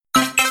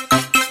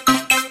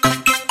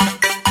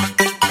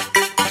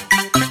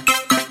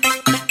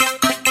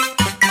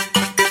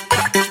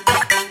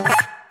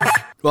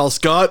Well,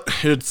 Scott,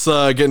 it's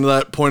getting to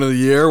that point of the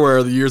year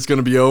where the year's going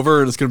to be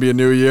over and it's going to be a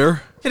new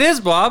year. It is,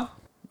 Bob.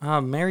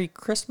 Merry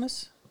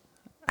Christmas.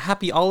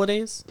 Happy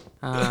holidays.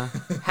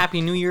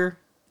 Happy New Year.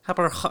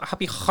 Happy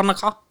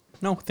Hanukkah.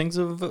 No, things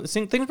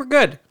were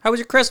good. How was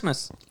your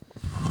Christmas?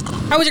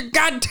 How was your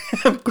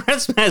goddamn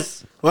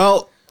Christmas?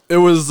 Well, it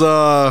was,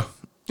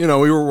 we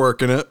were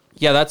working it.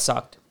 Yeah, that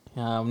sucked.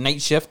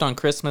 Night shift on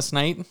Christmas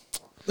night.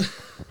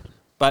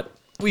 But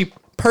we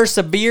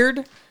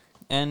persevered,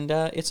 and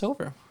it's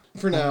over.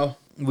 For now.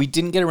 We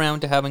didn't get around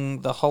to having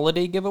the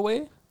holiday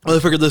giveaway. Well, I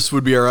figured this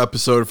would be our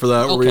episode for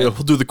that. Okay. We'll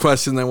do the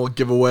question, then we'll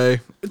give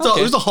away.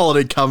 There's a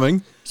holiday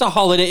coming. It's a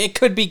holiday. It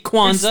could be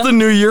Kwanzaa. It's the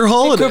New Year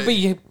holiday. It could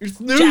be it's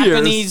New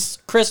Japanese Year's.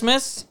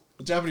 Christmas.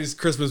 Japanese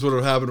Christmas would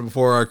have happened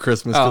before our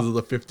Christmas because of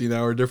the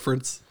 15-hour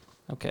difference.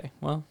 Okay,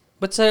 well,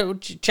 what's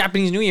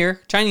Japanese New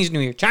Year? Chinese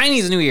New Year.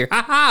 Chinese New Year.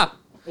 Ha ha!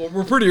 Well,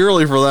 we're pretty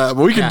early for that,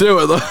 but we can do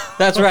it, though.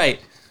 That's right.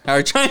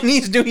 Our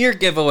Chinese New Year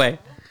giveaway.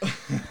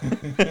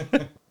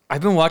 I've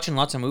been watching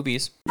lots of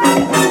movies.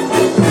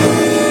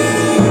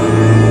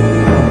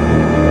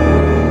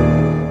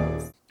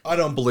 I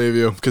don't believe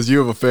you, because you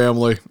have a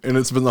family, and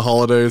it's been the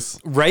holidays.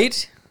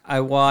 Right? I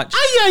watched...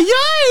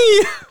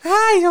 Ay,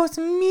 Ay, los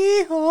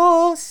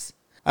mijos.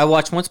 I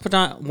watched Once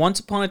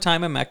Upon a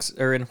Time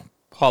in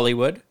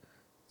Hollywood,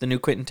 the new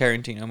Quentin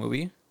Tarantino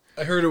movie.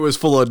 I heard it was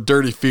full of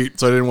dirty feet,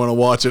 so I didn't want to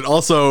watch it.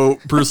 Also,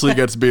 Bruce Lee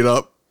gets beat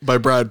up by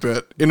Brad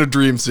Pitt in a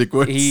dream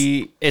sequence.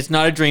 It's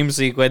not a dream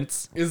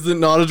sequence. Is it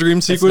not a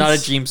dream sequence? It's not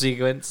a dream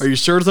sequence. Are you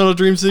sure it's not a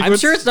dream sequence? I'm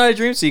sure it's not a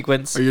dream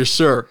sequence. Are you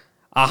sure?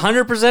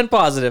 100%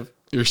 positive.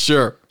 You're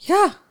sure?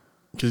 Yeah.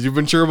 Because you've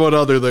been sure about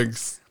other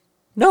things.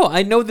 No,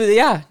 I know that.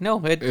 Yeah, no.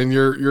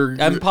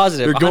 And I'm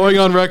positive. You're going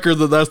on record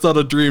that that's not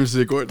a dream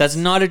sequence. That's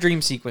not a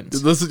dream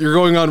sequence. You're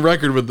going on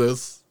record with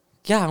this.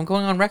 Yeah, I'm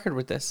going on record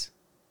with this.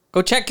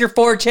 Go check your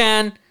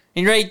 4chan,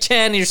 and your 8chan,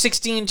 and your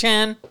 16chan,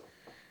 and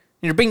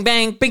your bing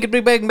bang,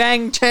 bing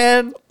bang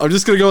chan. I'm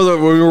just going to go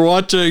with when we were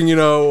watching,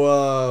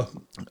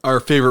 our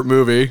favorite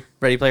movie.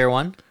 Ready Player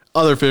One?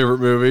 Other favorite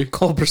movie.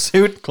 Cold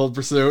Pursuit. Cold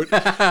Pursuit.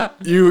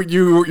 you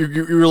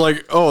were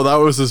like, oh, that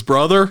was his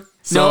brother?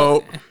 So,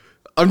 no.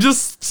 I'm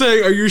just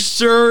saying, are you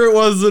sure it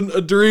wasn't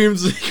a dream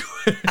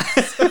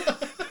sequence?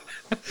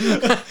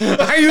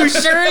 Are you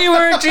sure you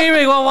weren't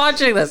dreaming while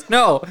watching this?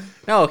 No,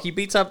 he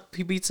beats up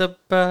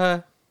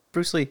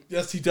Bruce Lee.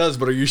 Yes, he does,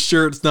 but are you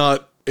sure it's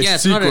not a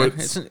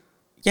sequence?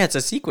 It's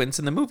a sequence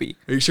in the movie.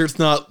 Are you sure it's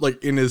not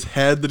like in his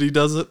head that he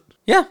does it?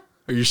 Yeah.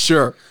 Are you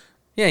sure?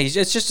 Yeah, it's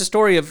just a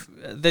story of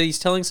that he's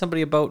telling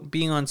somebody about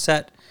being on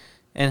set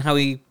and how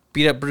he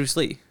beat up Bruce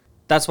Lee.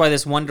 That's why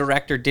this one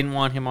director didn't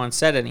want him on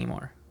set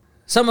anymore.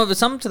 Some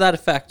to that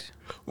effect.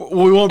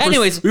 We won't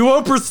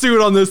pursue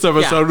it on this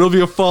episode. Yeah. It'll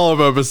be a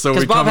follow-up episode.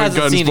 We Bob come in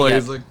hasn't guns seen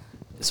blazing. it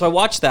yet. So I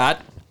watched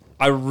that.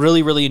 I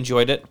really, really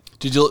enjoyed it.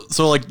 Did you?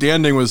 So like the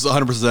ending was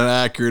 100%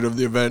 accurate of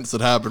the events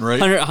that happened,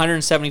 right?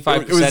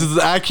 175%. It was as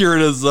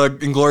accurate as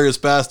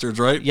Inglourious Bastards,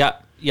 right?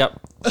 Yep.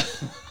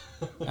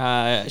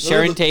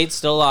 Sharon Tate's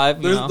still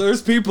alive.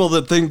 There's people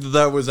that think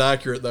that was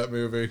accurate, that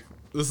movie.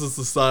 This is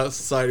the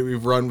society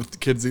we've run with the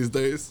kids these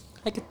days.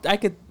 I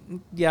could,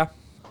 yeah.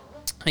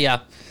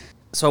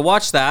 So I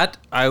watched that.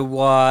 I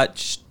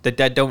watched The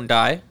Dead Don't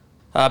Die.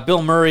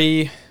 Bill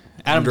Murray,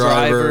 Adam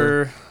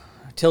Driver,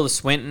 Tilda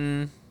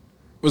Swinton.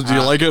 Do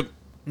you like it?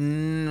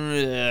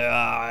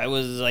 It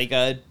was like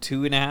a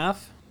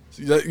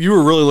 2.5. You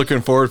were really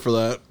looking forward for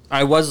that.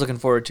 I was looking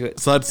forward to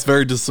it. So that's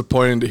very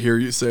disappointing to hear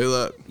you say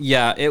that.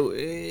 Yeah,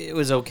 it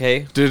was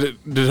okay. Did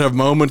it have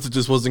moments that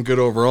just wasn't good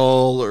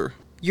overall, or?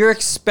 You're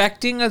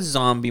expecting a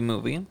zombie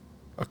movie.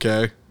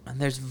 Okay.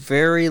 And there's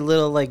very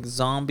little like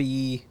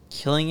zombie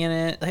killing in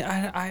it.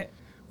 Like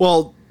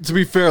Well, to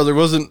be fair,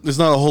 there's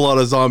not a whole lot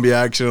of zombie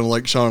action in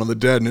like Shaun of the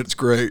Dead, and it's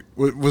great.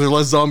 Was there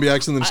less zombie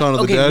action than Shaun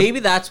of the Dead? Okay,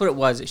 maybe that's what it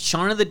was.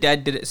 Shaun of the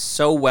Dead did it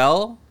so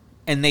well,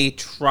 and they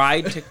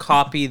tried to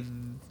copy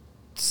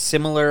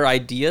similar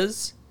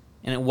ideas,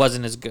 and it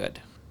wasn't as good.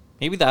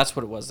 Maybe that's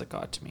what it was that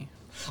got to me.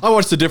 I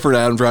watched a different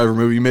Adam Driver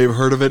movie. You may have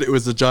heard of it. It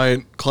was a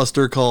giant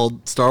cluster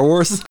called Star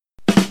Wars.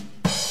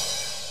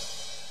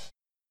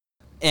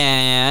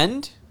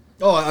 And?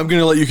 Oh, I'm going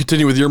to let you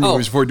continue with your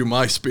movies before I do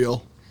my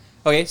spiel.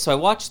 Okay, so I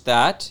watched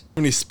that.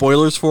 Any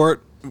spoilers for it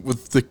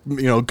with the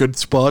good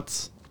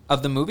spots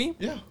of the movie?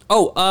 Yeah.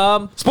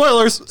 Oh,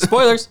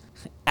 spoilers.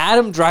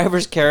 Adam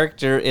Driver's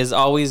character is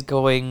always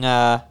going,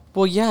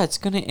 well, yeah, it's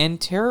gonna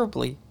end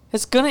terribly.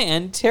 It's gonna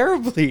end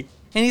terribly.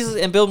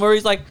 And Bill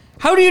Murray's like,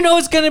 how do you know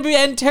it's gonna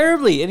end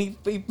terribly? And he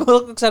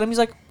looks at him. He's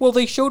like, well,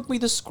 they showed me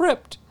the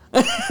script.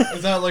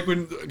 Is that like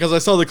because I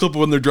saw the clip of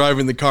when they're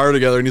driving the car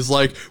together, and he's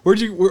like, where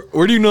do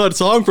you know that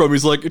song from?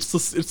 He's like, it's the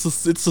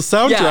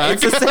soundtrack. Yeah,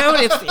 it's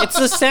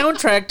the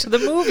soundtrack to the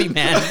movie,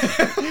 man.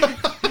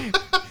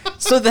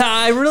 So that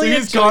I really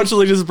he's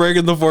constantly just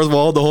breaking the fourth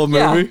wall the whole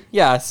movie.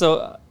 Yeah.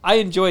 So I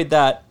enjoyed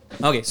that.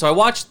 Okay, so I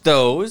watched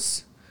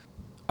those.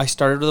 I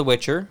started with The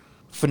Witcher.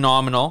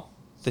 Phenomenal,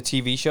 the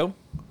TV show.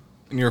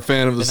 And you're a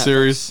fan of the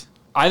series?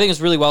 I think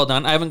it's really well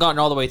done. I haven't gotten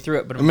all the way through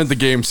it, but I meant the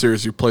game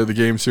series. You play the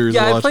game series a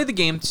lot. Yeah, I played the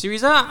game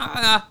series.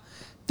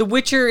 The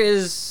Witcher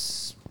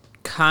is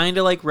kind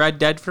of like Red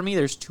Dead for me.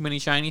 There's too many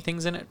shiny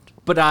things in it,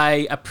 but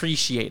I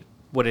appreciate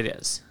what it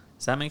is.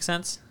 Does that make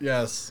sense?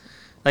 Yes.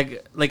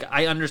 Like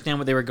I understand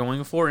what they were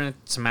going for, and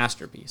it's a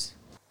masterpiece.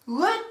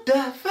 What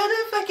the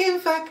fucking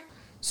fuck?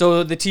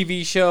 So the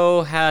TV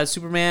show has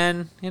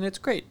Superman, and it's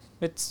great.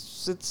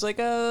 It's like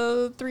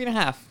a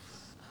 3.5.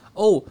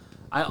 Oh,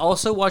 I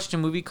also watched a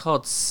movie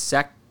called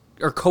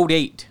Code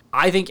 8.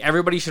 I think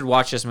everybody should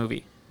watch this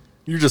movie.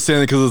 You're just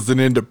saying it because it's an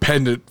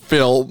independent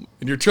film,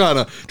 and you're trying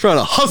to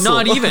hustle.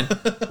 Not even.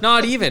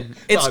 Not even.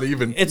 It's, Not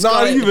even. It's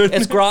Not got, even.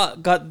 It's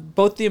got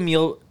both the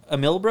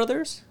Emil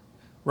brothers,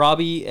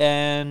 Robbie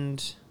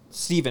and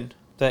Steven,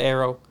 the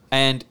Arrow,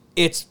 and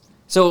it's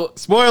so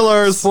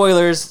Spoilers.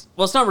 spoilers.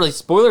 Well, it's not really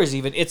spoilers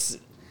even. It's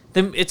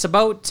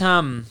about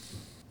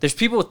there's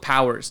people with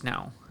powers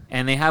now,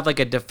 and they have like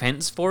a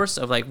defense force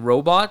of like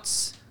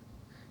robots.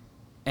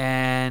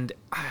 And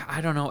I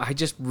don't know. I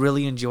just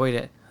really enjoyed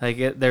it.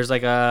 There's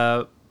like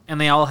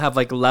and they all have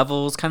like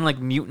levels, kind of like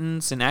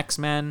mutants and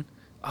X-Men.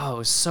 Oh, it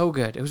was so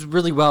good. It was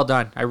really well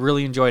done. I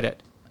really enjoyed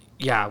it.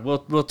 Yeah,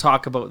 we'll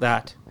talk about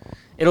that.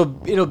 It'll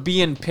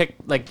be in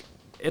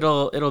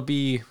it'll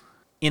be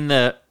in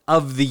the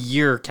of the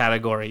year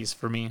categories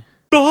for me.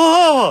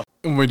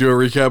 When we do a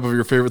recap of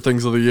your favorite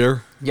things of the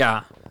year.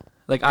 Yeah,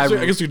 like I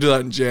guess we do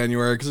that in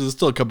January because there's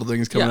still a couple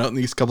things coming Yeah. out in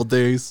these couple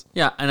days.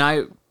 Yeah, and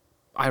I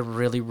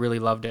really, really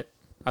loved it.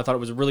 I thought it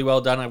was really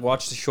well done. I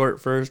watched the short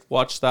first,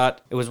 watched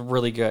that. It was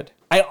really good.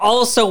 I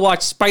also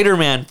watched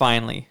Spider-Man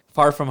finally.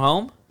 Far From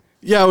Home.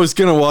 Yeah, I was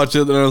gonna watch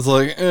it, and I was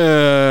like,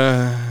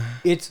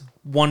 It's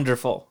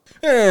wonderful.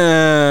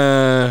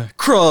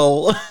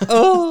 Krull.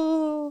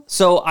 Oh.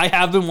 So I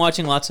have been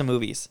watching lots of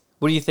movies.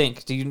 What do you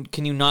think?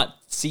 Can you not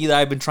see that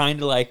I've been trying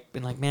to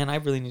been like, man, I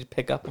really need to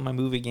pick up on my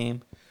movie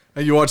game.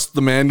 And you watched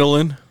The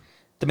Mandolin?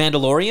 The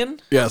Mandalorian?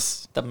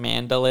 Yes. The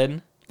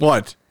Mandolin.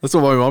 What? That's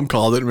what my mom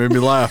called it. It made me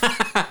laugh.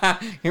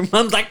 Your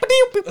mom's like,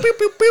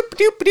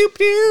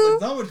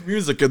 "Ba-doop-boop-boop-boop-boop-boop-boop." Not much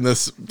music in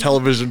this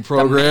television The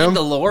program.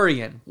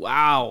 Mandalorian.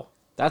 Wow.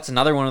 That's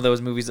another one of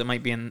those movies that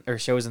might be in, or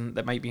shows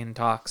that might be in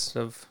talks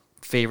of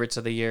favorites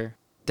of the year.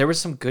 There was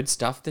some good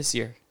stuff this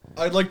year.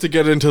 I'd like to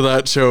get into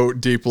that show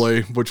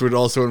deeply, which would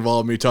also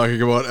involve me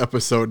talking about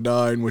episode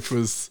 9, which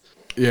was,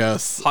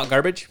 yes. Hot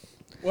garbage?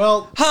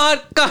 Well,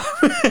 Hot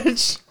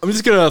garbage! I'm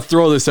just going to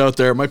throw this out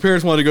there. My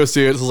parents wanted to go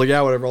see it, so I was like,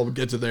 yeah, whatever, I'll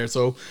get to there.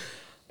 So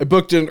I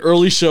booked an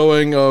early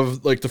showing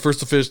of, the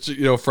first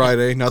official,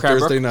 Friday, not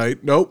Cranbrook? Thursday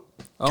night. Nope.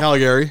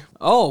 Calgary.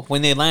 Oh,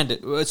 when they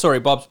landed. Sorry,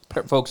 Bob's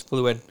folks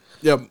flew in.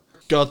 Yep.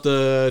 Got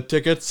the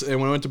tickets, and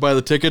when I went to buy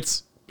the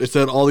tickets, it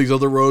said all these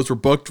other rows were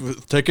booked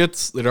with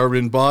tickets. They'd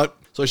already been bought.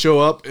 So I show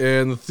up,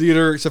 and the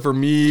theater, except for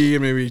me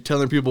and maybe 10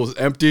 other people, was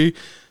empty.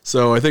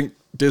 So I think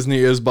Disney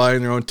is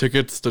buying their own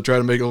tickets to try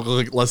to make it look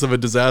like less of a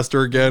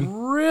disaster again.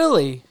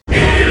 Really?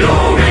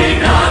 Yeah,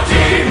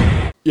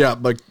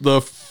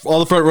 all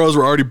the front rows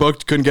were already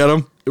booked. Couldn't get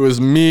them. It was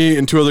me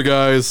and 2 other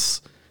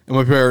guys and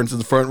my parents in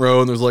the front row,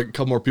 and there's a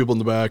couple more people in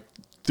the back.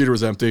 Theater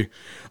was empty.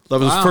 That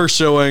was his first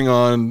showing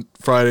on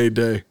Friday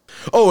day.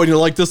 Oh, and you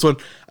like this one?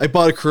 I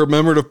bought a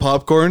commemorative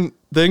popcorn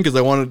thing because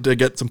I wanted to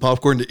get some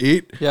popcorn to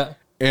eat. Yeah.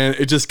 And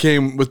it just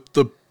came with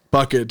the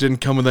bucket. It didn't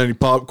come with any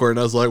popcorn.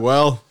 I was like,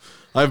 well,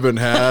 I've been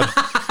had.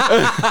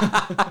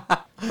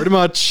 Pretty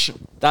much.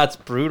 That's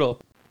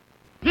brutal.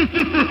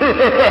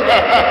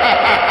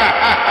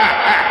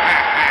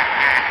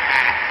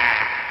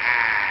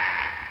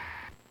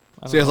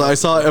 So yes, I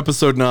saw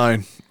episode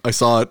 9. I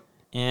saw it.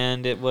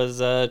 And it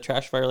was a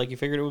trash fire like you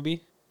figured it would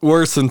be?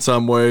 Worse in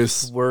some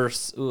ways.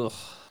 Worse. Ugh.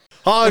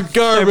 Hot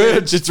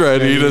garbage, it's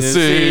ready to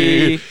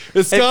see.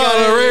 It's got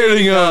a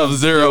rating of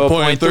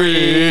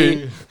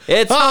 0.3.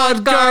 It's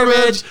Hot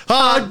garbage,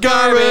 hot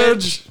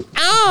garbage.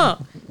 Oh,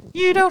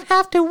 you don't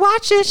have to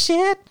watch this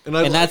shit. And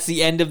And that's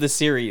the end of the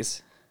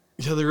series.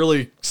 yeah, they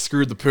really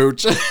screwed the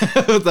pooch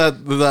with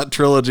that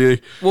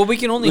trilogy. Well, we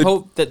can only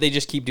hope that they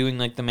just keep doing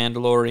The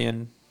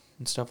Mandalorian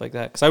and stuff like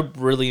that, because I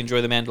really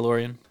enjoy The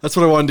Mandalorian. That's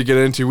what I wanted to get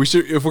into. We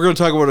should, if we're going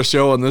to talk about a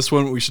show on this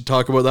one, we should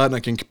talk about that, and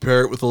I can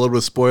compare it with a little bit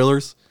of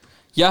spoilers.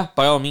 Yeah,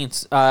 by all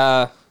means.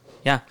 Yeah.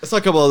 I saw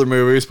a couple other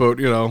movies, but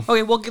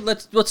Okay, well,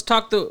 let's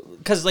talk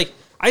because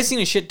I've seen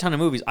a shit ton of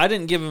movies. I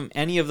didn't give him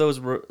any of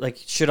those.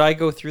 Should I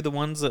go through the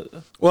ones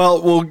that?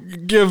 Well, we'll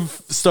give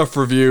stuff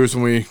reviews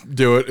when we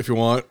do it if you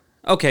want.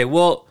 Okay,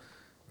 well,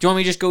 do you want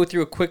me to just go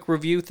through a quick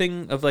review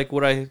thing of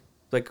what I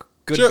good,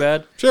 Sure,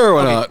 bad? sure,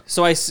 why Okay, not?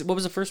 so what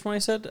was the first one I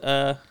said?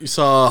 You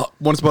saw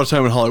Once Upon a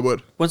Time in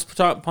Hollywood. Once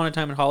Upon a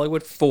Time in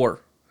Hollywood,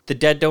 4. The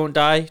Dead Don't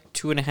Die,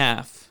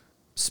 2.5.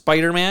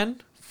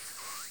 Spider-Man,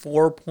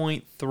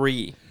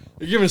 4.3.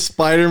 You're giving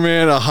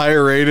Spider-Man a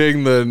higher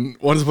rating than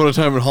Once Upon a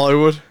Time in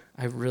Hollywood?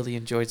 I really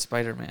enjoyed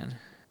Spider-Man.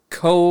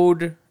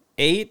 Code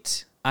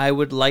 8, I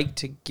would like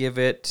to give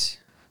it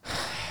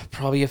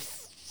probably a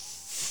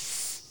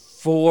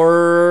 4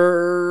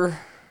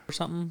 or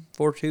something,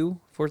 4.2,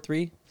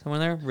 4.3, somewhere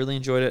there. Really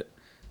enjoyed it.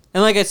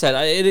 And like I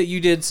said, you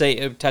did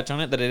touch on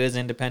it, that it is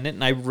independent,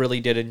 and I really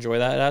did enjoy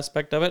that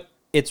aspect of it.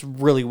 It's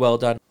really well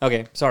done.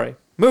 Okay, sorry.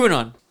 Moving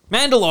on.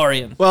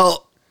 Mandalorian.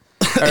 Well,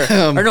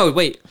 Or no,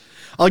 wait.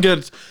 I'll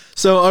get.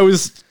 So I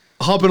was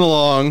hopping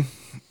along,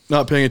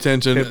 not paying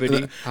attention,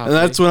 and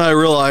that's when I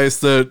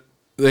realized that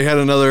they had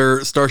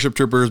another Starship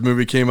Troopers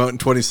movie came out in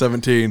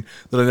 2017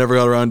 that I never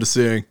got around to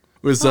seeing.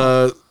 It was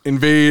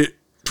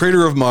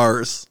Traitor of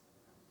Mars.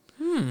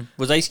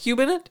 Was Ice Cube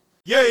in it?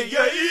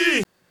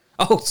 Yeah.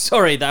 Oh,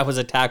 sorry, that was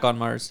Attack on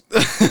Mars.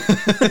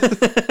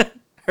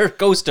 Or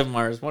Ghost of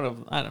Mars. One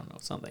of I don't know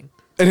something.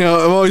 Anyhow,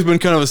 I've always been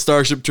kind of a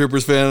Starship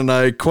Troopers fan, and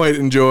I quite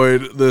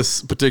enjoyed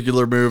this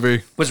particular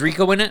movie. Was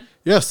Rico in it?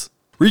 Yes.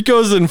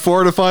 Rico's in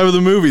 4 to 5 of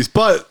the movies,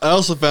 but I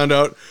also found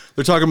out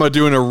they're talking about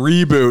doing a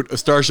reboot of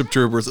Starship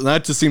Troopers, and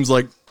that just seems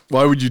like,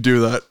 why would you do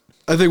that?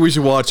 I think we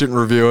should watch it and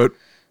review it.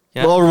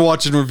 Yeah. Well, I'll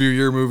watch and review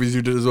your movies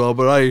you did as well,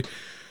 but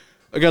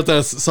I got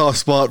that soft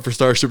spot for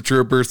Starship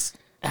Troopers.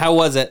 How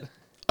was it?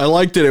 I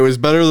liked it. It was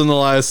better than the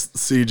last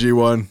CG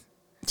one,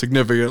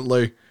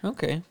 significantly.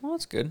 Okay, well,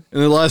 that's good.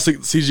 And the last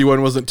CG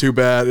one wasn't too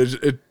bad.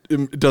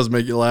 It does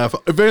make you laugh.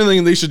 If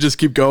anything, they should just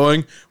keep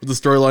going with the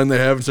storyline they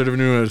have instead of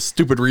doing a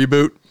stupid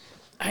reboot.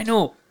 I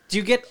know. Do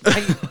you get...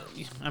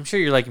 I'm sure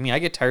you're like me. I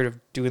get tired of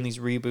doing these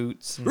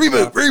reboots. And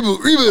reboot.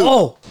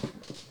 Oh!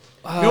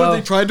 You know what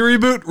they tried to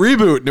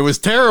reboot, and it was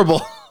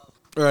terrible.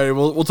 All right,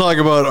 we'll talk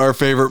about our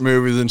favorite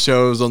movies and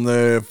shows on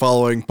the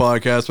following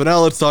podcast. But now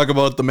let's talk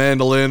about The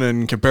Mandolin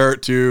and compare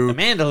it to... The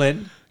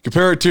Mandolin?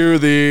 Compare it to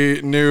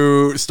the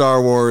new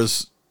Star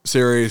Wars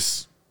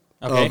series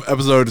of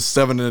episodes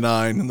 7 and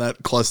 9 in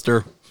that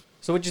cluster.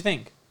 So what'd you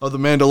think? Of The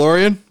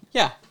Mandalorian?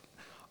 Yeah.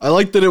 I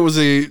liked that it was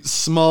a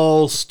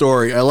small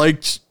story. I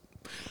liked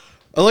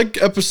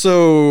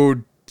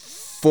episode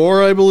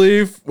 4, I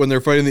believe, when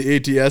they're fighting the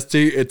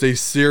AT-ST. It's a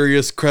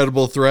serious,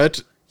 credible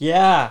threat.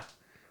 Yeah.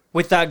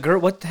 With that girl,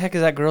 what the heck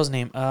is that girl's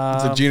name?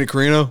 Is it Gina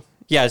Carino?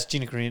 Yeah, it's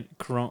Gina Carino.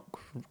 Carino?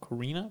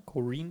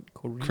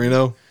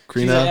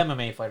 She's an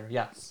MMA fighter,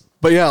 yes.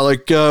 But yeah, I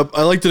liked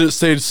that it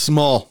stayed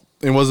small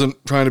and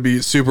wasn't trying to be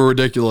super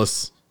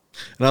ridiculous.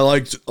 And I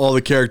liked all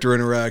the character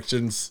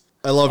interactions.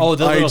 I loved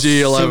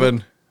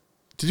IG-11.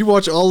 Did you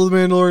watch all of The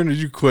Mandalorian, or did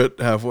you quit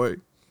halfway?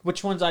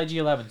 Which one's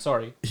IG-11?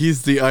 Sorry.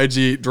 He's the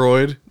IG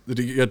droid that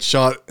he gets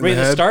shot in the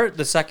head.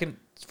 The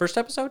first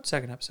episode?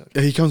 Second episode.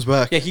 Yeah, he comes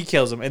back. Yeah, he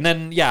kills him. And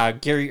then,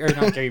 not Gary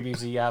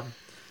Busey.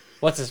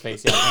 What's his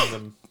face? Yeah,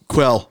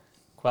 Quell.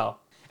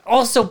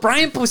 Also,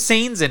 Brian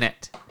Posehn's in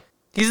it.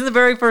 He's in the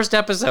very first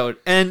episode.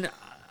 And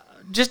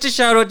just a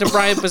shout out to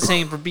Brian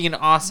Posehn for being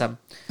awesome.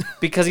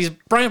 Because he's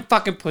Brian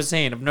fucking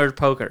Posehn of Nerd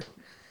Poker.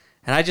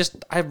 And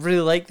I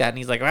really like that. And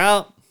he's like,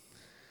 well...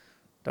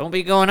 Don't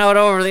be going out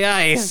over the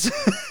ice.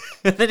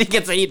 And then he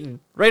gets eaten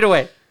right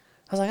away.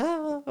 I was like,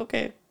 oh,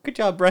 okay. Good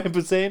job, Brian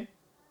Posehn.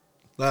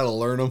 That'll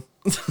learn him.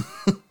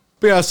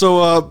 But yeah,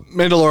 so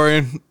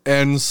Mandalorian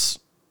ends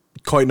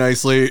quite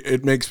nicely.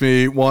 It makes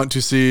me want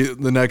to see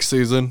the next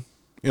season.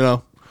 You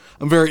know,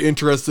 I'm very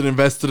invested in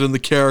the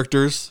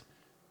characters.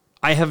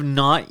 I have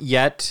not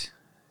yet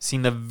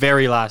seen the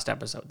very last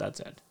episode. That's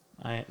it.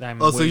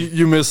 So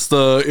you missed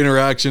the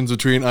interactions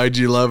between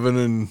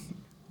IG-11 and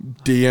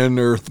Din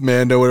or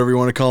Mando, whatever you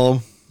want to call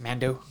him.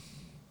 Mando?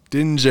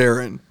 Din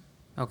Djarin.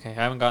 Okay, I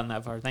haven't gotten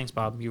that far. Thanks,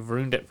 Bob. You've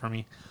ruined it for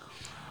me.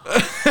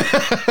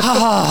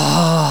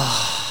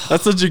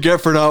 That's what you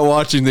get for not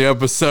watching the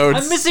episodes.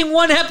 I'm missing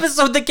one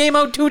episode that came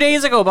out 2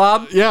 days ago,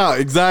 Bob. Yeah,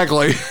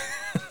 exactly.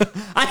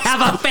 I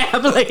have a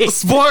family.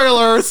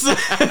 Spoilers.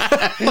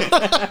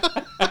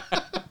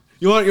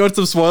 You want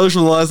some spoilers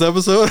from the last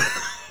episode?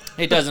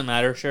 It doesn't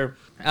matter, sure.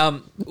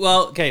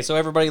 Well, okay, so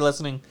everybody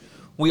listening,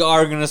 we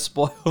are going to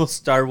spoil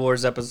Star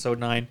Wars Episode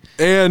 9.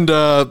 And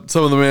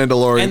some of The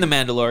Mandalorian. And The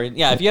Mandalorian.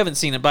 Yeah, if you haven't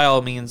seen it, by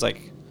all means, I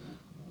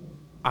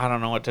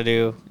don't know what to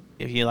do.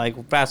 If you,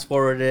 fast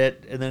forward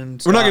it, and then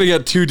stop. We're not going to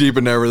get too deep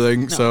into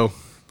everything, so...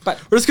 But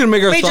we're just going to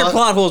make our major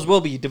plot holes will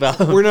be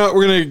developed. We're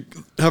going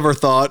to have our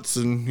thoughts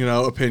and,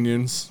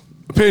 opinions.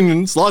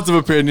 Lots of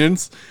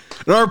opinions.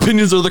 And our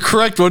opinions are the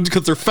correct ones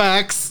because they're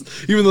facts,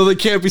 even though they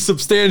can't be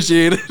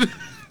substantiated.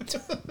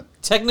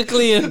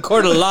 Technically, in a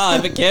court of law,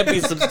 if it can't be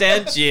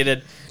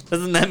substantiated,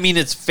 doesn't that mean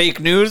it's fake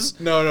news?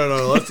 No.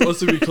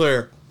 Let's be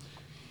clear.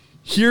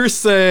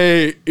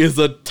 Hearsay is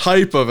a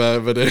type of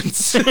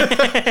evidence.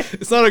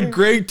 It's not a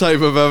great type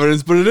of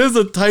evidence, but it is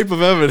a type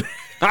of evidence.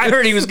 I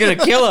heard he was going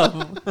to kill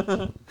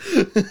him.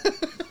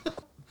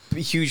 I'm a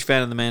huge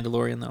fan of The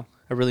Mandalorian, though.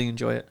 I really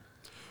enjoy it.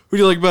 Who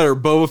do you like better,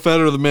 Boba Fett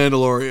or The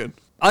Mandalorian?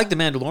 I like The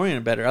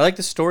Mandalorian better. I like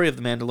the story of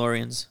The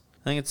Mandalorians.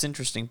 I think it's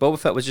interesting. Boba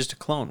Fett was just a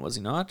clone, was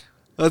he not?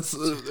 That's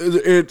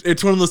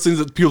it's one of those things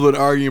that people would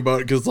argue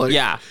about because,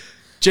 yeah.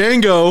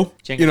 Jango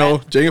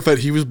Fett,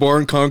 he was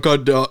born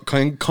Concord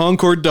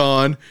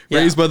Dawn,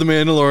 raised by the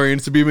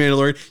Mandalorians to be a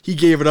Mandalorian. He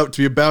gave it up to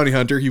be a bounty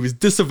hunter. He was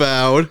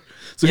disavowed.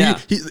 So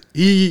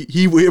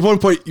he at one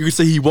point you could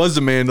say he was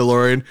a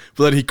Mandalorian,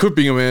 but then he quit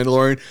being a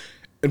Mandalorian.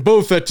 And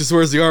Boba Fett just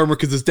wears the armor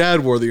because his dad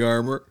wore the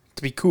armor.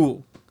 To be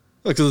cool.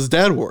 Because his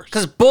dad wore it.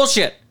 Because it's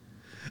bullshit.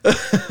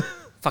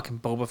 Fucking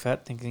Boba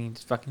Fett thinking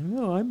he's fucking,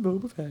 I'm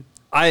Boba Fett.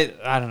 I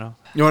don't know.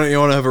 You want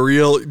to have a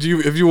real...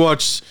 Have you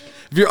watched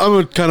I'm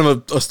a kind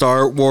of a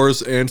Star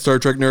Wars and Star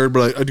Trek nerd,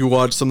 but I do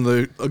watch some of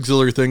the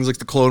auxiliary things like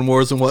the Clone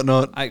Wars and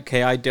whatnot. I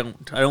don't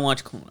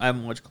watch. I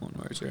haven't watched Clone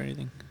Wars or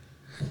anything.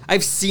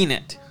 I've seen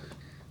it,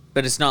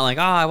 but it's not like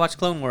I watch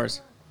Clone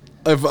Wars.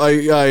 I'm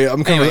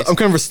kind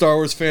of a Star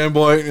Wars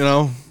fanboy, you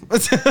know.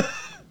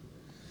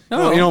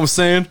 No, You know what I'm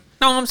saying?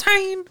 No, I'm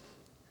saying.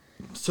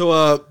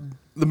 So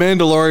the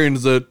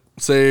Mandalorians that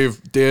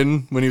saved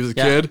Din when he was a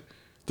kid,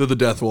 they're the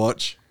Death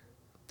Watch.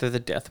 They're the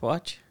Death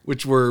Watch,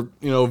 which were,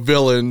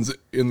 villains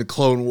in the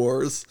Clone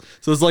Wars.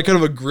 So it's like kind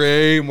of a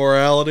gray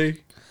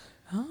morality.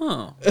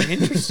 Oh,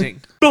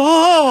 interesting.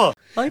 I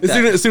like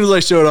that. As soon as I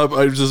showed up,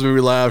 I just made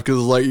me laugh because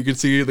like you can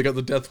see they got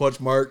the Death Watch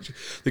mark,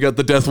 they got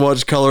the Death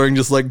Watch coloring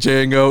just like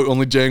Jango.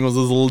 Only Jango's is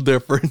a little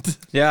different.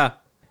 Yeah,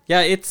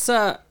 it's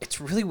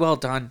really well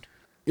done.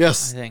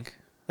 Yes, I think.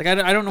 Like I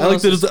don't know. I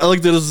like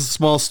that as a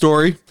small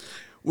story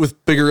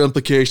with bigger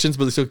implications,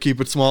 but they still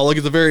keep it small. Like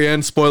at the very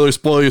end, spoilers.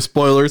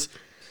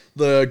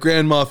 The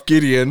Grand Moff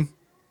Gideon,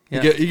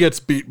 he gets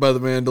beat by the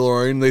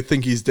Mandalorian. They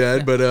think he's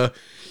dead, but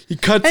he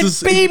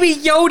cuts Baby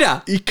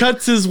Yoda. He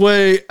cuts his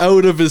way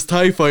out of his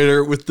TIE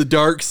fighter with the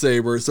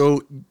Darksaber.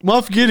 So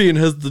Moff Gideon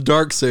has the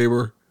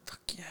Darksaber. Fuck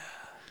yeah.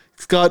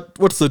 Scott,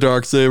 what's the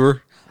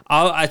Darksaber?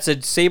 It's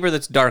a saber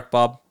that's dark,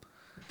 Bob.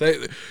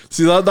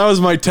 See, that was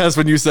my test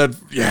when you said,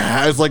 yeah.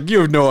 I was like, you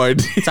have no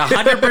idea. It's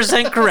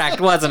 100% correct,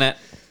 wasn't it?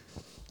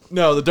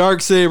 No, the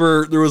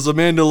Darksaber, there was a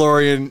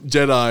Mandalorian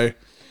Jedi.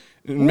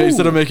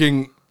 Instead of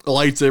making a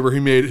lightsaber, he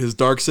made his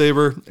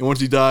Darksaber. And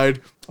once he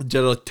died, the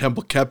Jedi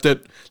Temple kept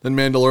it. Then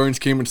Mandalorians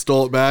came and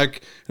stole it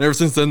back. And ever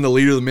since then, the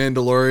leader of the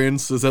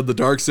Mandalorians has had the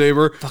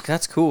Darksaber. Fuck,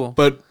 that's cool.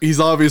 But he's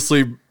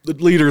obviously, the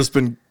leader's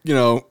been,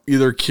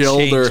 either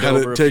killed or had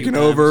it taken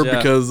over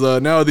because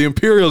now the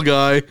Imperial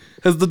guy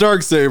has the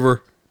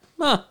Darksaber.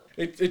 Huh.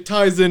 It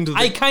ties into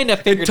I kind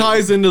of figured it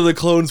ties into the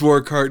Clones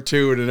War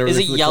cartoon and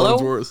everything. Is it the yellow?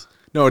 Clones Wars.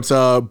 No, it's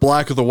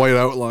black with a white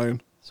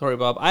outline. Sorry,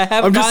 Bob. I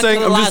haven't gotten to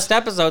the last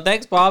episode.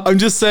 Thanks, Bob. I'm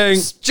just saying.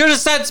 Should have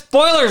said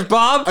spoilers,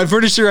 Bob. I'm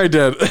pretty sure I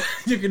did.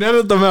 You can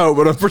edit them out,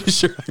 but I'm pretty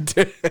sure I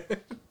did.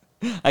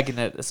 I can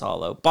edit this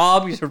all out.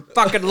 Bob, you're a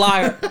fucking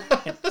liar.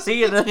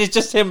 See, and then it's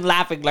just him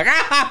laughing like.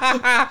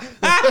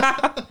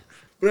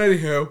 But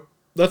anyhow,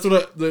 that's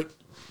what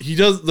he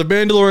does. The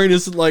Mandalorian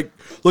isn't like,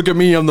 look at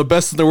me, I'm the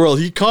best in the world.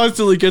 He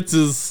constantly gets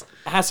his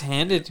ass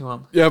handed to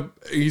him. Yep,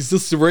 he's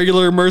just a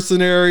regular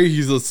mercenary.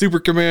 He's a super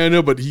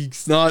commando, but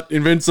he's not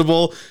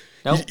invincible.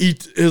 Nope.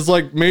 His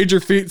like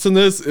major feats in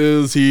this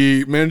is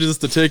he manages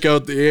to take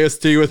out the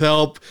AST with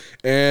help,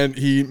 and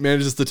he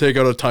manages to take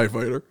out a TIE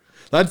fighter.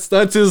 That's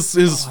his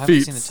feats. I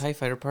haven't seen the TIE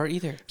fighter part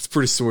either. It's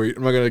pretty sweet.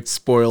 I'm not gonna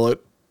spoil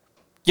it.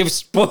 You've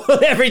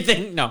spoiled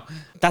everything. No,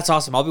 that's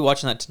awesome. I'll be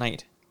watching that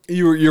tonight.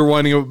 You're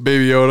winding up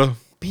Baby Yoda.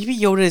 Baby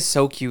Yoda is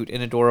so cute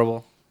and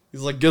adorable.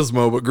 He's like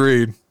Gizmo, but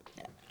green.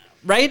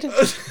 Right?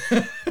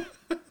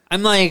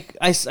 I'm like,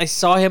 I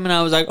saw him and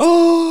I was like,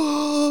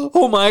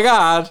 oh my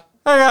God.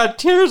 I got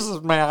tears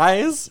in my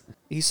eyes.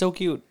 He's so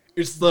cute.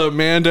 It's the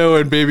Mando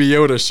and Baby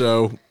Yoda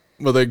show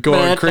where they go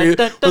on crazy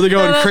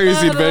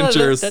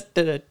adventures. And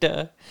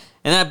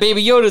that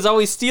Baby Yoda is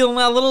always stealing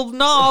that little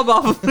knob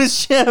off of his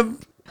ship.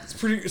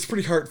 It's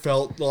pretty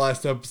heartfelt, the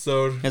last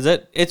episode. Is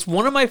it? It's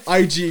one of my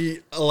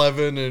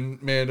IG-11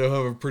 and Mando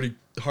have a pretty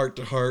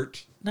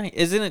heart-to-heart. Nice.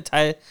 Isn't it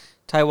Tai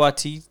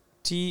Waititi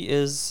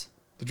is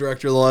the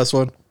director of the last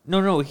one?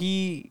 No,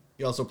 he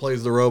also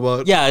plays the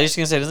robot. Yeah, I was just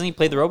gonna say, doesn't he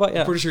play the robot? Yeah.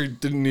 I'm pretty sure I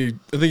think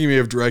he may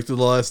have directed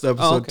the last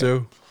episode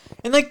too.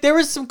 And like there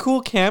was some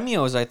cool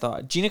cameos, I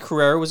thought. Gina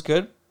Carrera was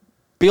good.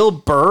 Bill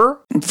Burr?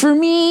 For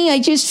me,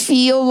 I just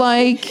feel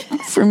like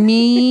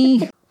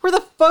Where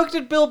the fuck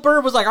did Bill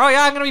Burr was like, oh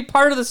yeah, I'm gonna be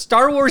part of the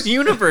Star Wars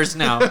universe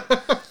now?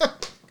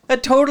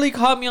 That totally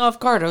caught me off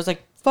guard. I was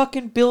like,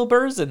 fucking Bill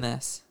Burr's in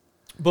this.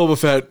 Boba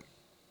Fett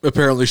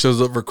apparently shows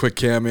up for a quick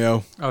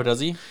cameo. Oh, does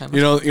he?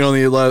 You know,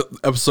 the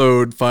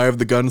episode 5,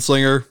 the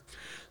gunslinger,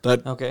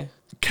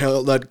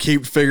 that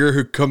caped figure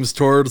who comes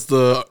towards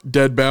the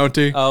dead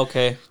bounty. Oh,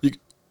 okay.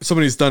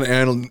 Somebody's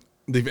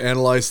they've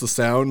analyzed the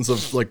sounds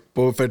of like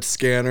Boba Fett's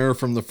scanner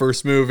from the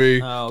first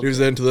movie. Oh, okay. He was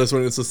into this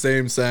one. It's the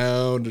same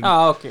sound.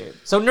 Oh, okay.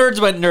 So nerds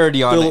went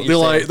nerdy on it.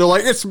 They're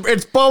like, it's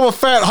Boba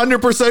Fett,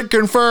 100%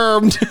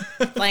 confirmed.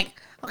 Like,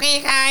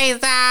 okay, guys,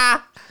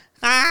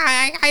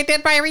 I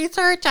did my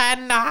research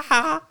and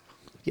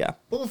yeah,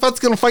 Boba Fett's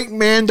gonna fight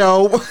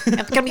Mando.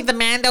 it's gonna be the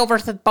Mando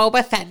versus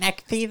Boba Fett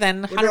next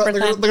season.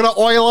 100%. They're gonna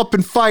oil up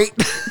and fight.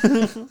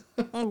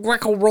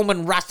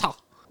 Greco-Roman wrestle.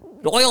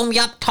 Oil me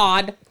up,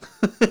 Todd.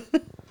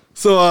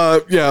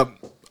 So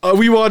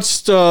we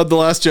watched The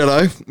Last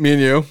Jedi. Me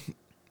and you.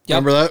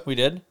 Yep, remember that? We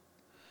did.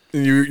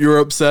 And you were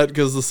upset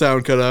because the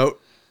sound cut out.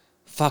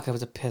 Fuck, that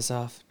was a piss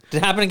off.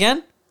 Did it happen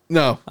again?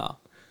 No. Oh,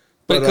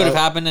 but it could have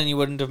happened, and you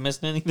wouldn't have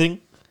missed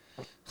anything.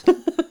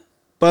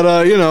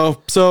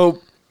 But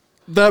so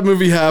that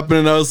movie happened,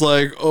 and I was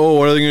like, oh,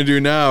 what are they gonna do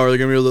now? Are they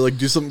gonna be able to like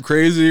do something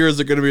crazy, or is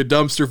it gonna be a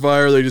dumpster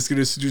fire? Or are they just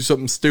gonna do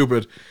something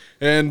stupid?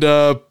 And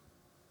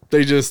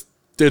they just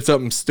did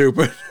something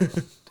stupid.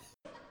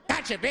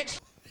 Gotcha, bitch.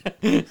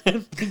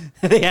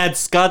 They had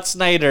Scott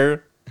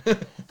Snyder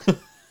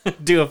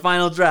do a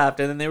final draft,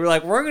 and then they were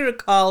like, we're gonna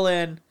call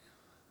in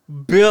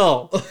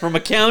Bill from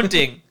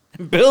accounting.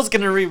 Bill's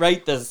gonna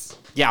rewrite this.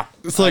 Yeah,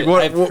 It's like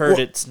I've heard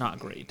it's not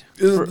great.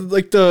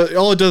 Like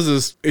all it does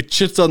is it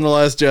shits on The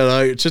Last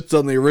Jedi, it shits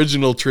on the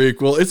original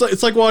prequel.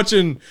 It's like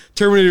watching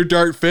Terminator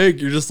Dark Fate.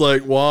 You're just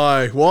like,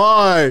 why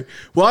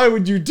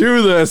would you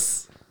do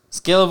this?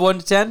 Scale of 1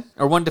 to 10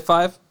 or 1 to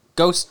 5.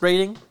 Ghost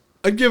rating.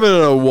 I'd give it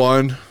a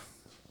 1.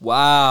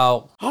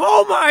 Wow.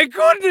 Oh my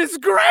goodness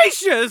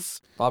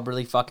gracious! Bob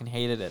really fucking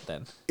hated it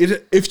then.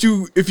 If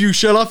you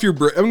shut off your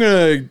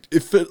brain,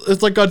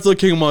 it's like Godzilla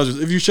King of Monsters.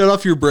 If you shut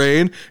off your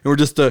brain and we're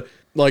just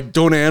like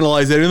don't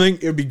analyze anything,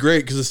 it'd be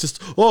great because it's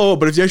just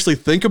but if you actually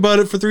think about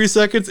it for 3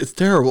 seconds, it's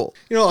terrible.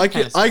 You know, I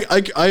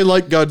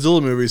like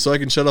Godzilla movies, so I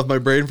can shut off my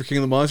brain for King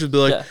of the Monsters and be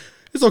like,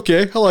 it's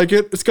okay, I like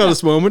it. It's got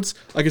its moments.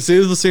 I can say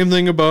the same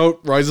thing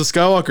about Rise of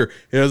Skywalker.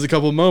 It has a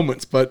couple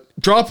moments, but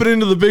drop it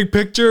into the big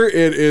picture,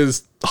 it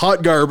is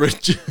hot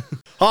garbage.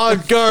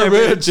 Hot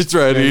garbage, it's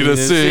ready to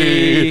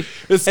see.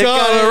 It's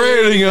got a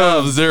rating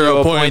of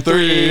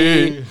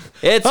 0.3.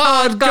 It's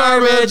hot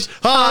garbage,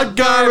 hot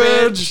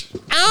garbage.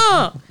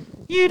 Oh,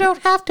 you don't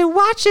have to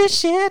watch this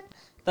shit.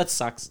 That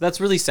sucks. That's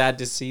really sad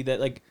to see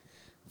that like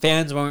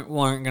fans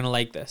weren't gonna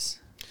like this.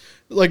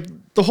 Like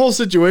the whole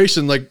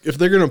situation, like if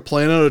they're gonna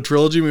plan out a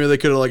trilogy, maybe they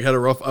could have like had a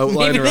rough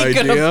outline Maybe or they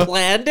could idea. have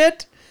planned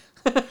it.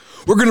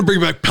 We're gonna bring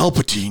back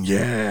Palpatine,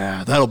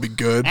 yeah, that'll be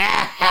good.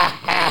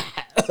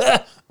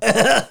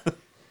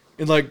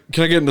 And like,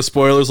 can I get into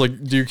spoilers?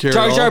 Like, do you care?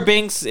 Jar at Jar all?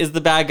 Binks is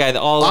the bad guy.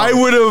 I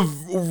would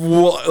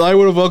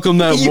have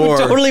welcomed that You more.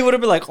 totally would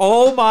have been like,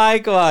 oh my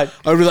god,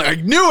 I'd be like, I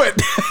knew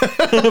it.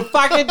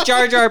 fucking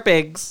Jar Jar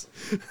Binks.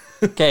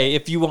 Okay,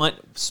 if you want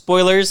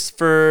spoilers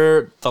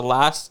for the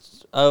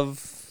last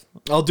of.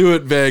 I'll do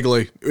it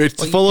vaguely.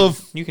 It's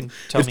You can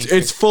tell me.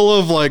 It's full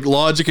of like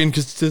logic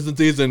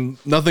inconsistencies and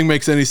nothing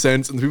makes any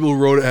sense. And the people who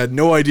wrote it had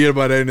no idea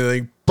about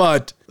anything.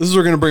 But this is what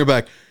we're gonna bring it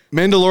back.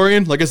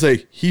 Mandalorian, like I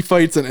say, he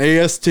fights an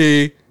AST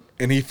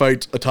and he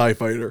fights a TIE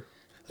fighter.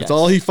 That's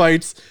all he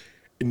fights.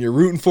 And you're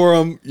rooting for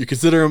him. You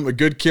consider him a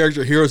good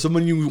character hero,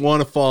 someone you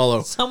want to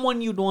follow. Someone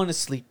you'd want to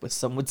sleep with,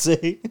 some would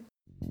say.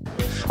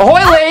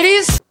 Ahoy,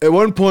 ladies! At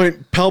one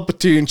point,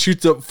 Palpatine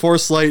shoots up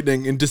Force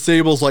lightning and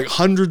disables like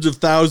hundreds of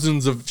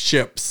thousands of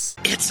ships.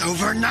 It's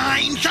over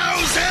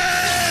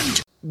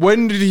 9,000!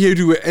 When did he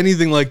do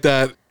anything like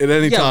that at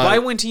any time? Yeah, why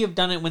wouldn't he have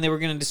done it when they were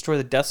going to destroy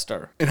the Death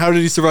Star? And how did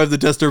he survive the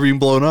Death Star being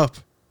blown up?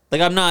 Like,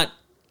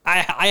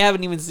 I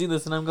haven't even seen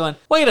this, and I'm going,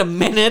 wait a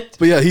minute.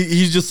 But yeah,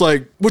 he's just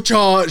like,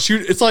 whatcha,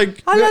 shoot. It's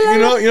like, you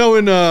know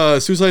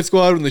in Suicide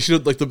Squad when they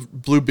shoot like the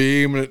blue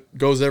beam and it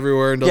goes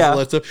everywhere and does all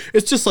that stuff?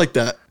 It's just like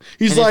that.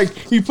 He's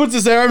he puts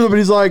his arms up and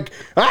he's like,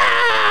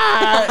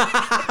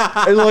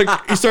 ah! And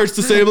like, he starts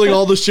disabling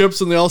all the ships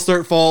and they all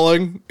start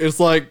falling. It's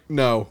like,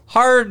 no.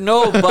 Hard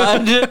no,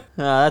 bud.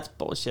 That's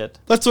bullshit.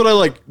 That's what I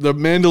like. The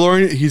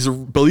Mandalorian, he's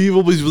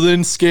believable, he's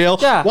within scale.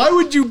 Yeah. Why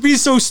would you be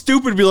so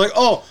stupid to be like,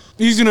 oh,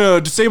 he's gonna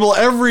disable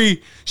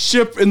every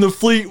ship in the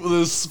fleet with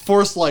his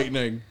Force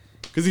lightning?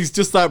 Because he's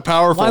just that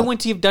powerful. Why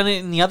wouldn't he have done it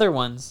in the other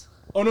ones?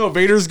 Oh no,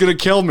 Vader's gonna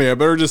kill me. I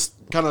better just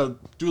kind of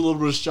do a little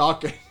bit of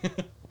shocking.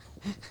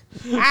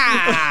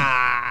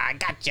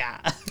 Gotcha.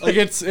 Like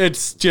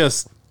it's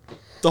just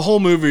the whole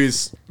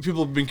movie's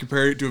people have been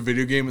comparing it to a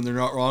video game and they're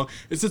not wrong.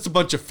 It's just a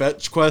bunch of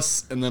fetch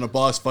quests and then a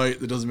boss fight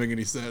that doesn't make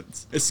any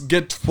sense. It's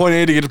get to point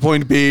A to get to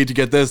point B to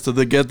get this to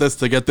get this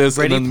to get this.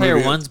 Ready and then Player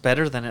maybe One's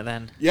better than it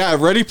then. Yeah,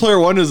 Ready Player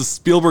One is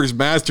Spielberg's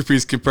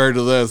masterpiece compared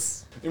to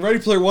this. And Ready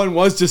Player One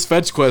was just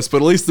fetch quests, but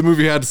at least the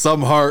movie had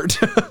some heart.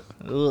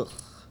 Ugh.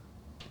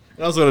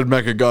 It also had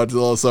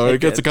Mechagodzilla, so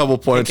it gets a couple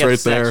points right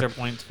there. Extra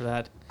points for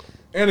that.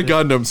 And a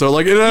Gundam, so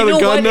like it had You know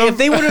a what? Gundam. If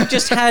they would have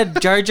just had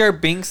Jar Jar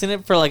Binks in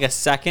it for like a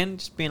second,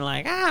 just being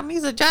like,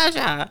 Misa Jar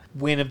Jar.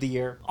 Win of the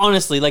year.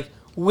 Honestly, like,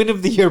 win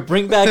of the year.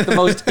 Bring back the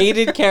most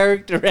hated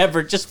character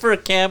ever just for a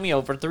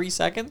cameo for 3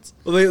 seconds.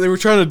 Well, they were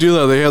trying to do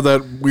that. They had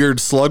that weird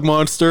slug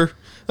monster.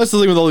 That's the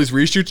thing with all these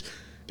reshoots.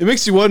 It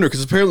makes you wonder,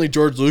 because apparently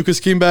George Lucas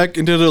came back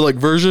and did a like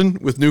version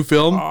with new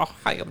film. Oh,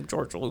 hi, I'm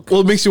George Lucas.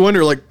 Well, it makes you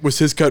wonder, like, was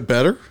his cut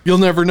better? You'll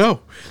never know.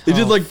 They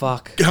did like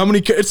fuck. How many?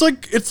 It's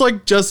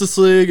like Justice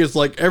League. It's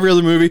like every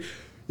other movie.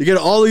 You get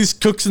all these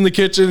cooks in the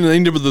kitchen, and they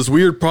end up with this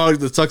weird product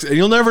that sucks, and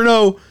you'll never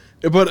know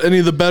about any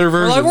of the better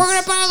versions. Like, we're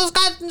gonna put out the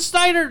Scott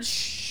Snyder.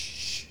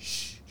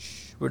 Shh.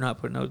 We're not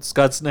putting out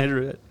Scott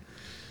Snyder yet.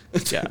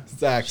 Yeah,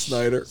 Zack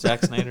Snyder.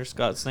 Zack Snyder,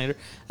 Scott Snyder.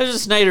 There's a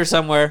Snyder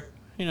somewhere,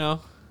 you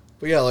know.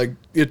 But yeah, like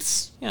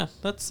it's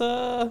That's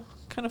kind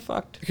of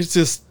fucked. it's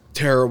just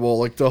terrible.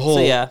 Like the whole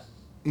So yeah,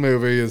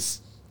 movie is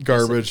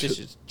garbage.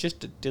 It's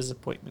just a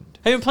disappointment.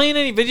 Have you been playing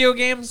any video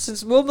games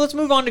since? Well, let's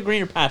move on to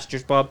greener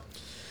pastures, Bob.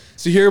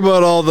 So you hear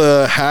about all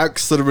the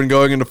hacks that have been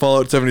going into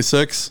Fallout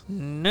 76?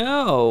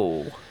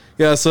 No.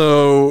 Yeah,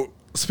 so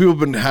people have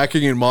been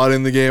hacking and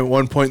modding the game. At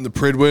one point in the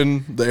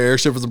Pridwin, the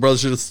airship with the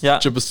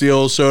Brothership of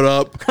Steel showed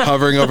up,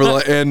 hovering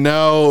over and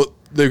now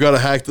they've got a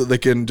hack that they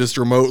can just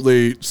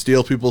remotely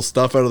steal people's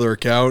stuff out of their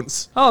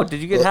accounts. Oh, did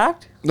you get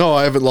hacked? No,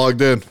 I haven't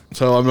logged in,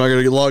 so I'm not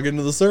gonna log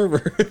into the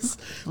servers.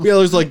 Yeah,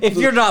 there's like If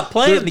you're not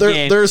playing the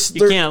game,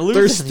 you can't lose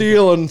They're anything.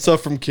 stealing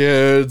stuff from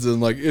kids,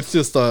 and like it's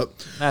just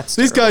That's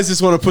these terrible. guys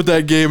just want to put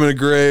that game in a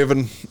grave,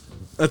 and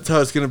that's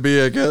how it's gonna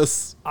be, I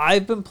guess.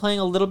 I've been playing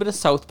a little bit of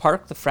South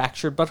Park, The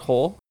Fractured But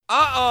Whole.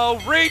 Uh-oh,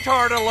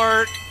 retard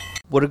alert.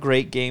 What a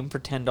great game for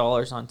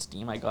 $10 on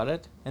Steam. I got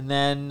it. And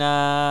then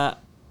I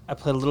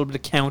played a little bit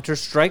of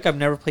Counter-Strike. I've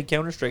never played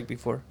Counter-Strike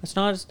before. It's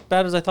not as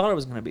bad as I thought it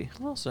was going to be.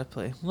 What else did I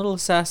play? A little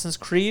Assassin's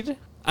Creed.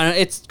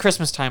 It's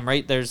Christmas time,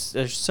 right? There's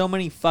so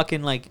many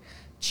fucking like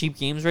cheap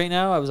games right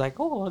now. I was like,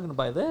 oh, I'm going to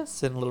buy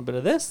this and a little bit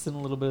of this and a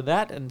little bit of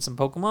that and some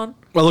Pokemon.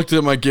 I looked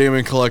at my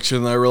gaming collection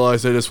and I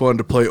realized I just wanted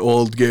to play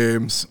old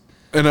games.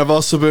 And I've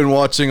also been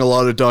watching a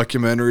lot of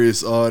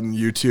documentaries on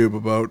YouTube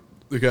about,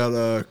 they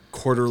got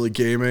quarterly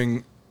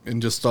gaming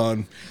and just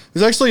on,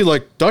 there's actually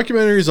like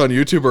documentaries on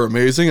YouTube are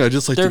amazing. I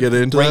just like to get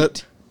into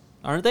that.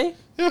 Aren't they?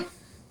 Yeah.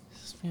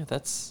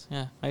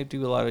 Yeah, I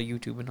do a lot of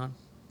YouTubing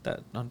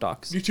on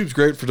docs. YouTube's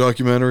great for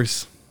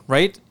documentaries.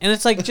 Right? And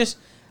it's like just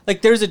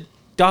like there's a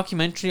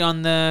documentary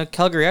on the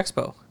Calgary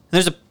Expo.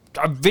 There's a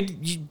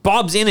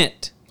Bob's in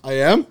it. I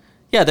am?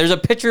 Yeah, there's a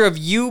picture of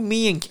you,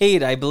 me, and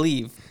Kate, I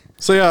believe.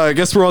 So yeah, I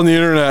guess we're on the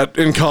internet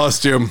in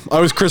costume. I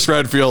was Chris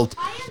Redfield.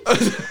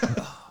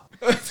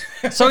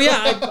 So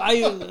yeah,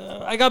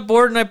 I got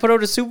bored and I put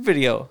out a soup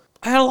video.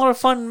 I had a lot of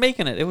fun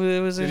making it. It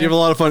was Did you have a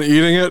lot of fun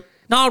eating it?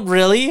 not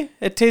really.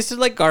 It tasted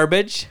like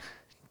garbage.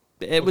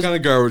 It What was kind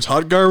of garbage?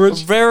 Hot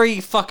garbage? very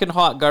fucking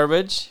hot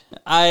garbage.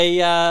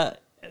 I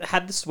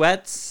had the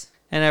sweats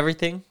and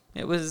everything.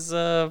 It was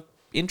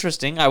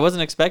interesting. I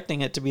wasn't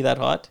expecting it to be that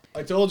hot.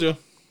 I told you.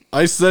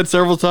 I said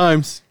several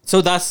times.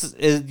 So that's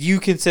you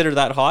consider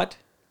that hot?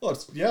 Well,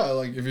 yeah,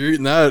 like if you're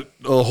eating that,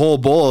 a whole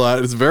bowl of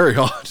that, it's very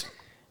hot.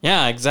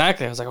 Yeah,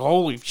 exactly. I was like,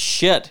 holy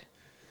shit.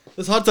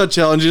 This hot dog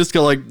challenge, you just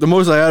got like, the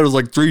most I had was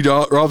like 3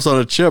 drops on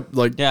a chip.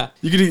 Like, Yeah.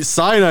 you could eat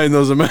cyanide in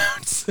those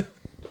amounts.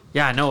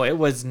 Yeah, no, it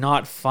was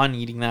not fun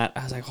eating that.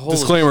 I was like, holy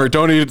Disclaimer,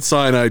 don't eat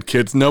cyanide,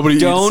 kids. Nobody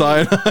eats Don't.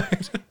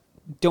 cyanide.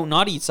 don't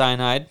not eat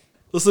cyanide.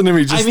 Listen to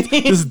me,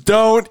 just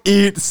don't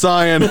eat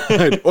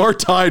cyanide or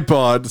Tide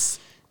Pods.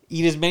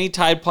 Eat as many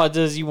Tide Pods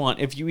as you want.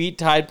 If you eat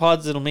Tide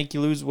Pods, it'll make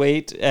you lose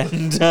weight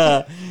and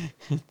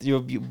you'll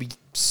be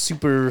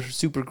super,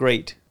 super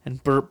great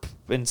and burp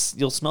and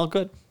you'll smell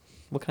good.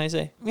 What can I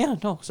say? Yeah,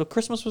 no. So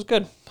Christmas was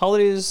good.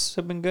 Holidays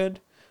have been good.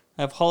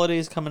 I have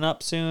holidays coming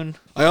up soon.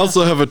 I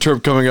also have a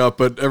trip coming up,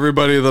 but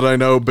everybody that I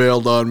know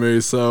bailed on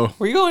me, so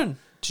Where you going?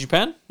 To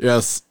Japan?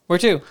 yes. Where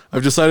to?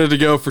 I've decided to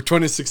go for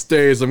 26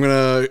 days. I'm going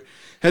to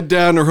head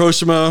down to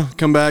Hiroshima,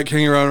 come back,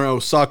 hang around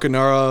Osaka,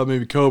 Nara,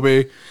 maybe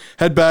Kobe,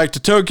 head back to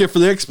Tokyo for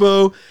the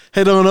expo,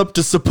 head on up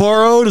to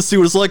Sapporo to see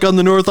what it's like on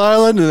the North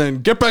Island, and then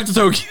get back to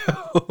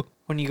Tokyo.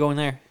 When are you going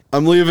there?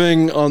 I'm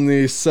leaving on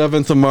the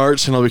 7th of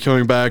March, and I'll be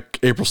coming back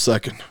April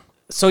 2nd.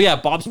 So yeah,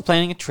 Bob's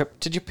planning a trip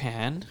to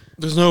Japan.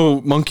 There's no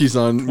monkeys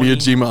on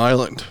Miyajima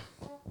Island,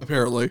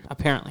 apparently.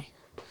 Apparently.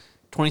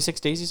 26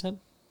 days, you said?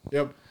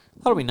 Yep.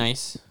 That'll be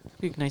nice.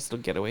 Be a nice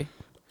little getaway.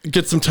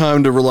 Get some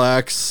time to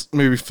relax,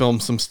 maybe film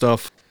some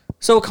stuff.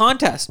 So a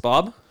contest,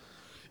 Bob.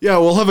 Yeah,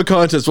 we'll have a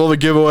contest. We'll have a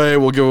giveaway.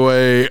 We'll give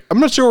away. I'm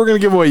not sure what we're going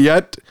to give away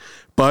yet,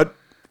 but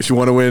if you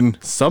want to win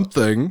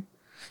something,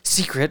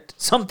 Secret.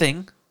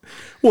 Something.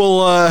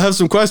 we'll have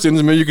some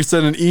questions. Maybe you can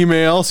send an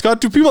email.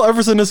 Scott, do people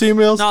ever send us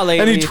emails? Not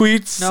lately. Any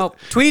tweets? No.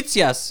 Tweets,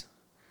 yes.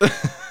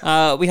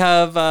 We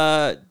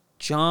have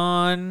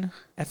John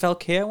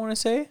FLK, I want to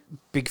say.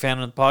 Big fan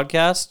of the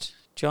podcast.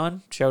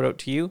 John, shout out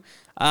to you.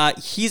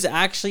 He's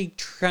actually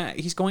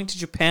he's going to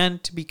Japan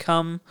to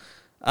become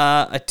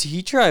a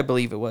teacher, I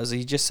believe it was.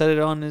 He just said it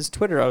on his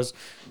Twitter.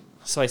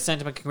 So I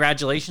sent him a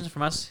congratulations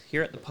from us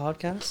here at the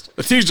podcast.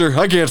 A teacher.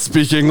 I can't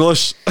speak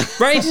English.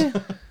 Right?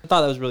 I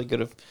thought that was really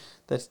good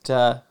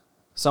that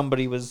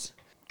somebody was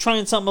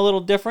trying something a little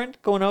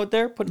different, going out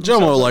there. Putting Jomo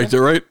themselves out liked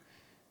there. it, right?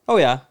 Oh,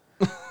 yeah.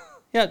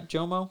 Yeah,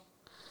 Jomo.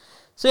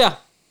 So, yeah.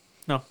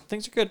 No,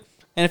 things are good.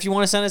 And if you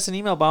want to send us an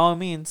email, by all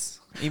means,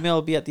 email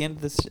will be at the end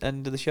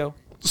of the show.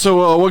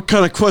 So, what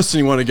kind of question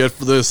you want to get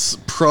for this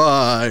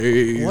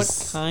prize?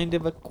 What kind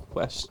of a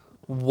question?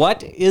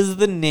 What is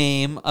the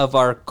name of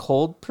our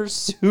Cold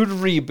Pursuit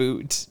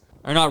reboot?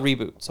 Or not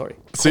reboot, sorry.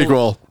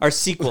 Sequel. Our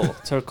sequel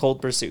to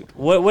Cold Pursuit.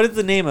 What is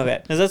the name of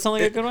it? Does that sound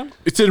like a good one?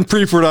 It's in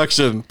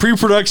pre-production.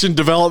 Pre-production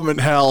development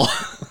hell.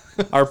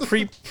 Our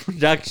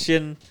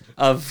pre-production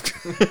of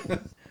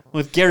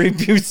with Gary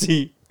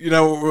Busey. You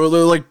know,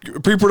 they're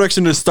like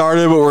pre-production has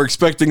started, but we're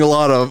expecting a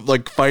lot of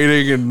like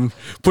fighting and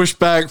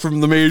pushback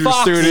from the major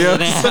Foxes studios.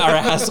 and our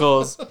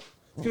assholes. It's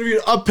gonna be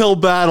an uphill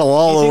battle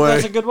all You the think way.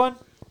 that's a good one?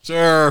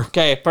 Sure.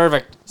 Okay,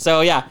 perfect. So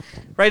yeah,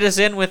 write us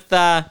in with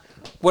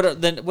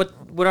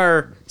what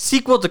our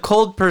sequel to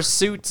Cold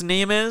Pursuit's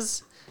name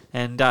is,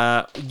 and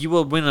you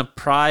will win a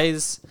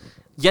prize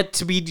yet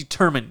to be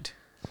determined.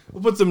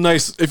 We'll put some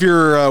nice. If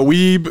you're a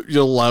weeb,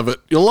 you'll love it.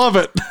 You'll love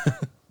it.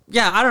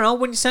 Yeah, I don't know.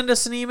 When you send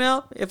us an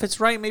email, if it's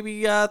right,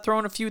 maybe throw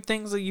in a few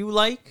things that you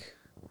like.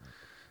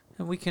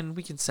 and we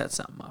can set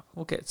something up.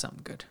 We'll get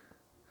something good.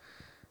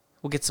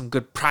 We'll get some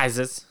good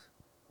prizes.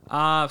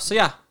 So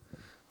yeah,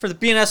 for the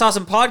BNS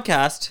Awesome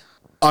Podcast,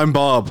 I'm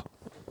Bob.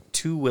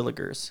 2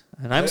 Willigers,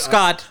 and I'm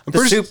Scott, the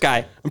pretty soup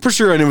guy. I'm pretty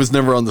sure I was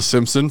never on The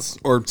Simpsons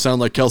or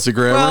sound like Kelsey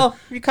Grammer. Well,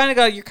 you're kind of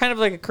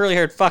like a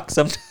curly-haired fuck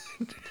sometimes.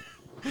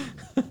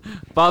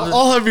 Bob,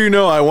 I'll have you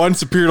know I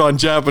once appeared on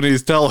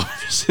Japanese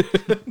television.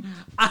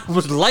 I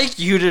would like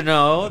you to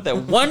know that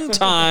one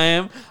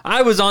time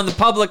I was on the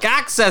public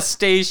access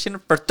station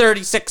for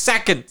 36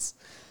 seconds.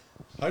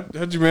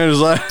 How'd you manage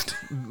that?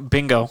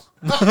 Bingo.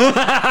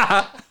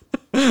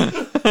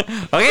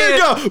 Okay.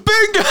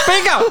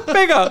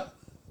 Bingo.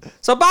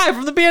 So bye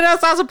from the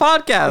BNS Awesome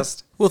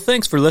Podcast. Well,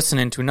 thanks for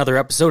listening to another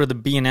episode of the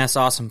BNS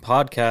Awesome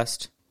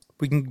Podcast.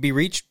 We can be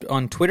reached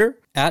on Twitter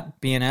at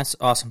BNS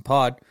Awesome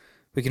Pod.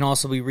 We can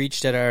also be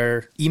reached at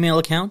our email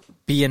account,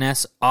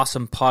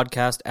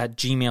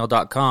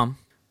 bnsawesomepodcast@gmail.com.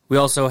 We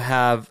also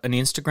have an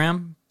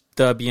Instagram,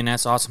 the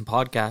BNS Awesome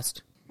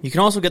Podcast. You can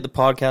also get the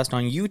podcast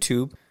on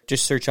YouTube.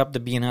 Just search up the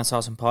BNS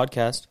Awesome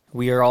Podcast.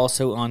 We are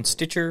also on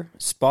Stitcher,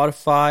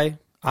 Spotify,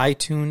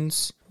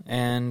 iTunes,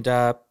 and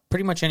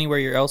pretty much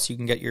anywhere else you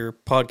can get your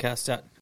podcast at.